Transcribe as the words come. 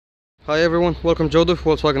Hi everyone, welcome to Duffy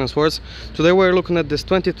Volkswagen Swords. Today we're looking at this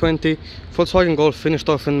 2020 Volkswagen Golf finished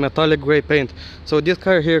off in metallic grey paint. So this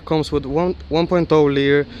car here comes with 1.0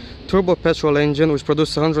 liter turbo petrol engine which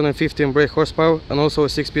produces 115 brake horsepower and also a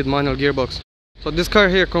 6-speed manual gearbox. So this car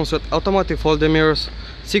here comes with automatic folding mirrors,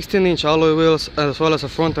 16-inch alloy wheels as well as a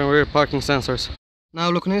front and rear parking sensors. Now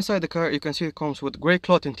looking inside the car, you can see it comes with grey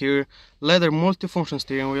cloth interior, leather multifunction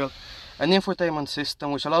steering wheel, an infotainment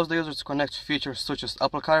system which allows the user to connect features such as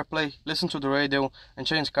Apple CarPlay, listen to the radio and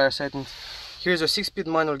change car settings. Here's a 6-speed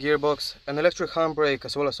manual gearbox, an electric handbrake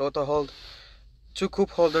as well as auto hold, 2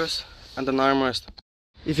 cup holders and an armrest.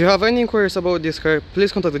 If you have any inquiries about this car,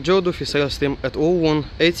 please contact the Joe Duffy sales team at 01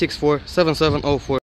 864 7704.